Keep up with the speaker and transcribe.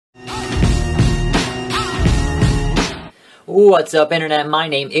What's up, Internet? My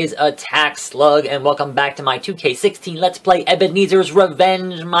name is Attack Slug, and welcome back to my 2K16 Let's Play Ebenezer's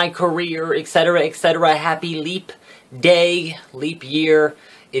Revenge, My Career, etc., etc. Happy leap day, leap year.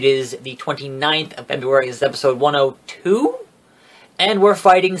 It is the 29th of February. This is episode 102. And we're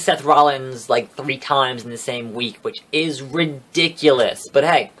fighting Seth Rollins like 3 times in the same week, which is ridiculous. But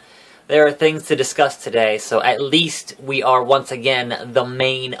hey, there are things to discuss today, so at least we are once again the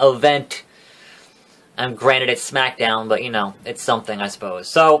main event. And granted, it's SmackDown, but, you know, it's something, I suppose.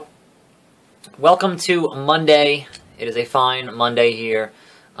 So, welcome to Monday. It is a fine Monday here.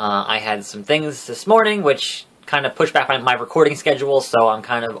 I had some things this morning, which kind of pushed back my recording schedule, so I'm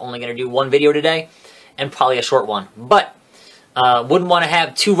kind of only going to do one video today, and probably a short one. But, wouldn't want to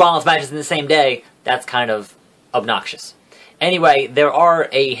have 2 Rollins matches in the same day. That's kind of obnoxious. Anyway, there are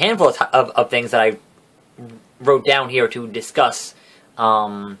a handful of things that I wrote down here to discuss.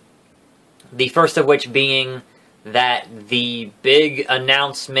 The first of which being that the big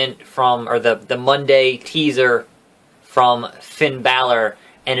announcement from, or the Monday teaser from Finn Balor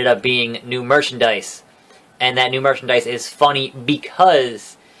ended up being new merchandise. And that new merchandise is funny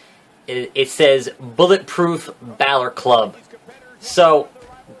because it says Bulletproof Balor Club. So,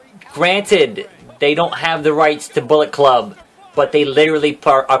 granted, they don't have the rights to Bullet Club, but they literally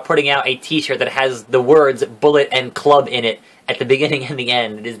are putting out a t-shirt that has the words Bullet and Club in it at the beginning and the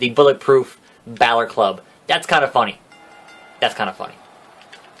end. It is the Bulletproof Balor Club. That's kind of funny. That's kind of funny.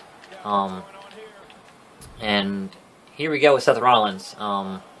 And here we go with Seth Rollins.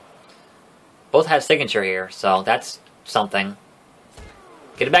 Both have signature here, so that's something.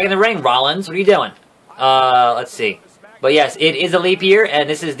 Get it back in the ring, Rollins. What are you doing? Let's see. But yes, it is a leap year, and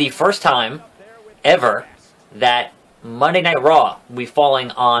this is the first time ever that Monday Night Raw will be falling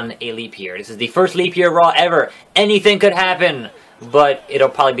on a leap year. This is the first leap year Raw ever. Anything could happen. But it'll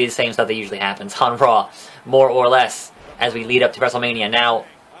probably be the same stuff that usually happens on Raw, more or less, as we lead up to WrestleMania. Now,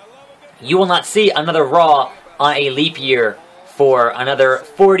 you will not see another Raw on a leap year for another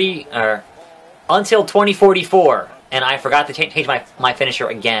until 2044. And I forgot to change my finisher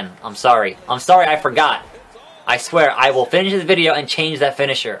again. I'm sorry. I'm sorry I forgot. I swear, I will finish this video and change that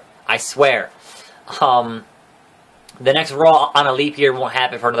finisher. I swear. The next Raw on a leap year won't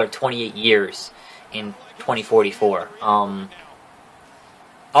happen for another 28 years in 2044.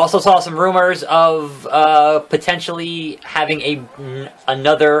 Also saw some rumors of potentially having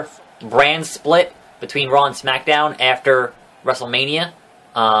another brand split between Raw and SmackDown after WrestleMania.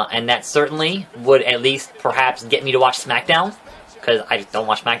 And that certainly would at least perhaps get me to watch SmackDown. Because I just don't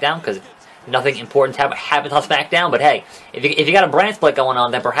watch SmackDown, because nothing important happens on SmackDown. But hey, if you got a brand split going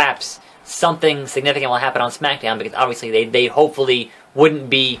on, then perhaps something significant will happen on SmackDown. Because obviously they hopefully wouldn't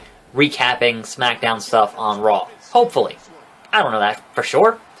be recapping SmackDown stuff on Raw. Hopefully. I don't know that for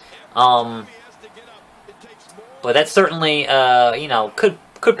sure. But that's certainly, you know, could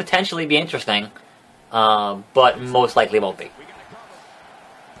potentially be interesting. But most likely won't be.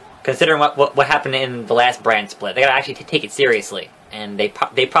 Considering what happened in the last brand split, they gotta actually take it seriously, and they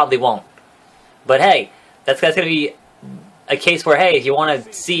probably won't. But hey, that's gonna be a case where, hey, if you want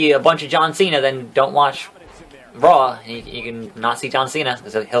to see a bunch of John Cena, then don't watch Raw. You can not see John Cena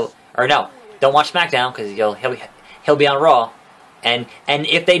because don't watch SmackDown because he'll be on Raw. And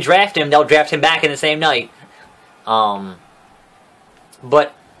if they draft him, they'll draft him back in the same night. But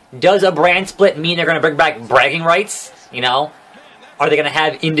does a brand split mean they're going to bring back bragging rights? You know? Are they going to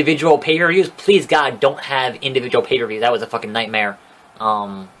have individual pay-per-views? Please, God, don't have individual pay-per-views. That was a fucking nightmare.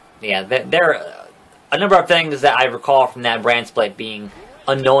 Yeah, there are a number of things that I recall from that brand split being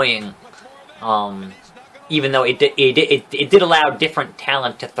annoying. Even though it did allow different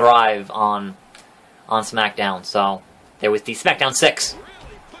talent to thrive on SmackDown, so... There was the SmackDown 6.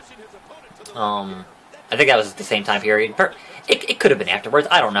 I think that was the same time period. It could have been afterwards.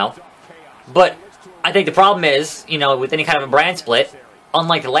 I don't know. But I think the problem is, you know, with any kind of a brand split,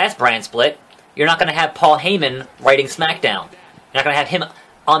 unlike the last brand split, you're not going to have Paul Heyman writing SmackDown. You're not going to have him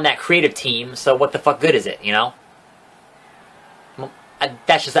on that creative team, so what the fuck good is it, you know?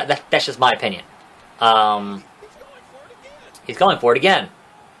 That's just my opinion. He's going for it again.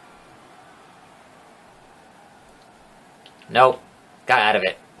 Nope. Got out of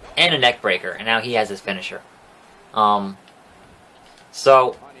it. And a neck breaker. And now he has his finisher.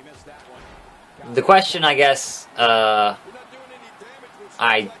 So, the question, I guess, I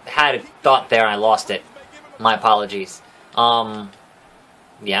had a thought there and I lost it. My apologies. Yeah,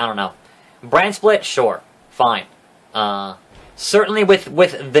 I don't know. Brand split? Sure. Fine. Certainly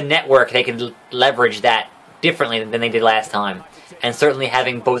with the network, they can leverage that differently than they did last time. And certainly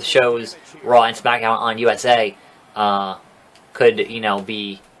having both shows, Raw and SmackDown on USA, could, you know,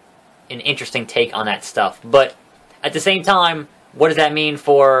 be an interesting take on that stuff. But At the same time, what does that mean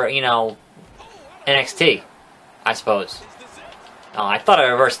for, you know, NXT, I suppose? Oh, I thought I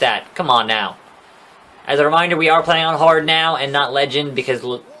reversed that. Come on now. As a reminder, we are playing on hard now and not Legend because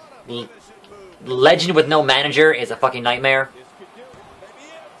Legend with no manager is a fucking nightmare.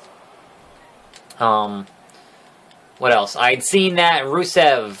 What else? I'd seen that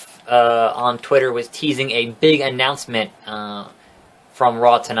Rusev on Twitter was teasing a big announcement from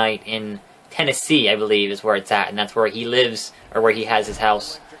Raw tonight in Tennessee, I believe, is where it's at, and that's where he lives, or where he has his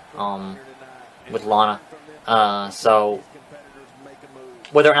house, with Lana. So,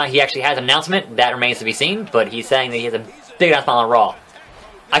 whether or not he actually has an announcement, that remains to be seen, but he's saying that he has a big announcement on Raw.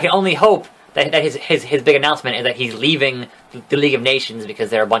 I can only hope that his big announcement is that he's leaving the League of Nations because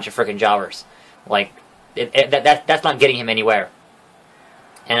they're a bunch of freaking jobbers. Like, that's not getting him anywhere.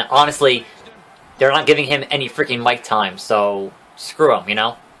 And honestly, they're not giving him any freaking mic time, so screw him, you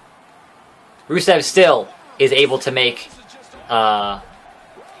know? Rusev still is able to make,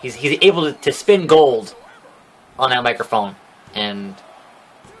 he's able to spin gold on that microphone, and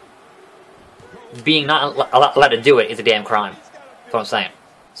being not allowed to do it is a damn crime. That's what I'm saying.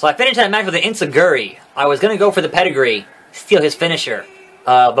 So I finished that match with an Insaguri. I was going to go for the pedigree, steal his finisher,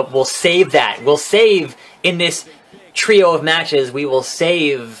 but we'll save that. We'll save, in this trio of matches, we will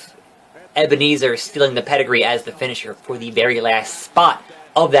save Ebenezer stealing the pedigree as the finisher for the very last spot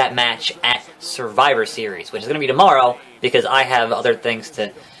of that match at Survivor Series, which is going to be tomorrow, because I have other things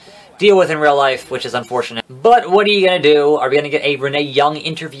to deal with in real life, which is unfortunate. But what are you going to do? Are we going to get a Renee Young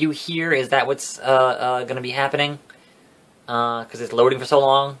interview here? Is that what's going to be happening? Because it's loading for so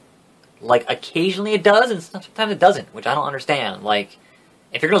long. Like, occasionally it does, and sometimes it doesn't, which I don't understand. Like,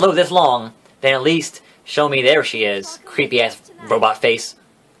 if you're going to load this long, then at least show me there she is. Creepy-ass robot face.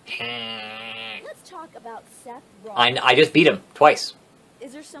 Let's talk about Seth Rollins. I just beat him twice.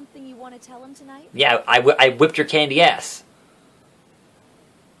 Is there something you want to tell him tonight? Yeah, I whipped your candy ass.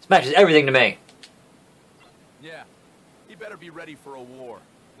 This match is everything to me. Yeah, he better be ready for a war.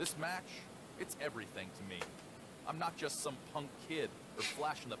 This match, it's everything to me. I'm not just some punk kid or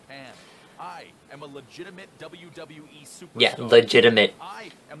flash in the pan. I am a legitimate WWE superstar. Yeah, legitimate. I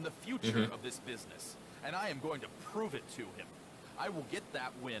am the future of this business, and I am going to prove it to him. I will get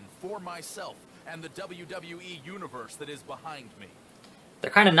that win for myself and the WWE universe that is behind me. They're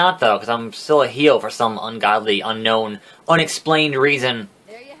kind of not, though, because I'm still a heel for some ungodly, unknown, unexplained reason.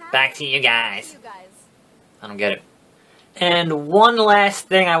 There you have Back it. to you guys. You guys. I don't get it. And one last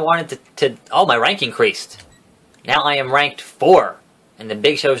thing I wanted to... Oh, my rank increased. Now I am ranked 4. And the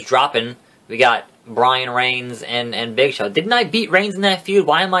Big Show's dropping. We got Brian Reigns and Big Show. Didn't I beat Reigns in that feud?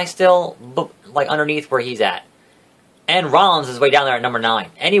 Why am I still, like, underneath where he's at? And Rollins is way down there at number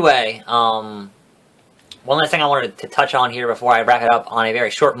 9. Anyway, one last thing I wanted to touch on here before I wrap it up on a very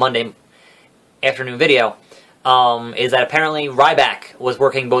short Monday afternoon video, is that apparently Ryback was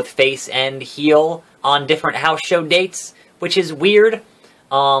working both face and heel on different house show dates, which is weird.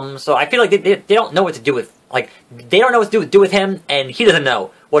 So I feel like they don't know what to do with, like, they don't know what to do with him, and he doesn't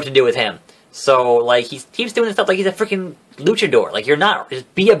know what to do with him. So, like, he keeps doing stuff like he's a freaking luchador. Like, you're not,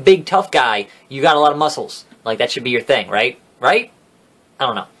 just be a big tough guy, you got a lot of muscles. Like, that should be your thing, right? Right? I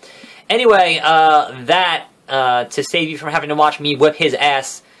don't know. Anyway, to save you from having to watch me whip his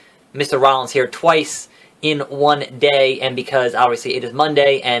ass, Mr. Rollins here twice in one day, and because obviously it is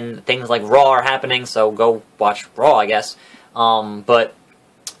Monday and things like Raw are happening, so go watch Raw, I guess. But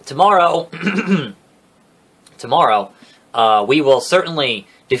tomorrow, we will certainly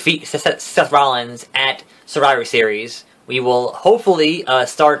defeat Seth Rollins at Survivor Series. We will hopefully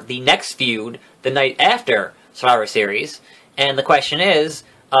start the next feud the night after Survivor Series, and the question is,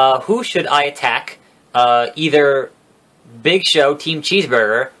 who should I attack? Either Big Show, Team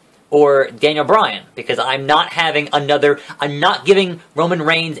Cheeseburger, or Daniel Bryan, because I'm not giving Roman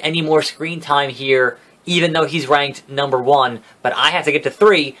Reigns any more screen time here, even though he's ranked number 1, but I have to get to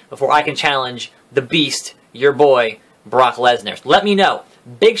 3 before I can challenge the Beast, your boy, Brock Lesnar. So let me know,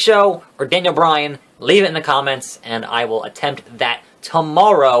 Big Show or Daniel Bryan, leave it in the comments, and I will attempt that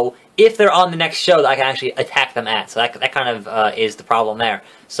tomorrow, if they're on the next show that I can actually attack them at. So that kind of is the problem there.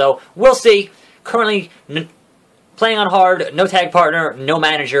 So we'll see. Currently, playing on hard, no tag partner, no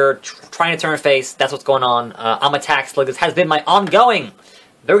manager, trying to turn face. That's what's going on. I'm a tax slug. This has been my ongoing,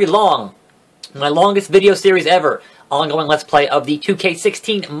 very long, my longest video series ever, ongoing Let's Play of the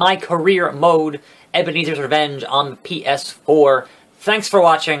 2K16 MyCareer mode, Ebenezer's Revenge on PS4. Thanks for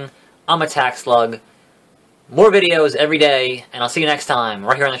watching. I'm a tax slug. More videos every day, and I'll see you next time,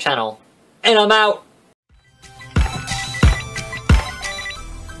 right here on the channel. And I'm out!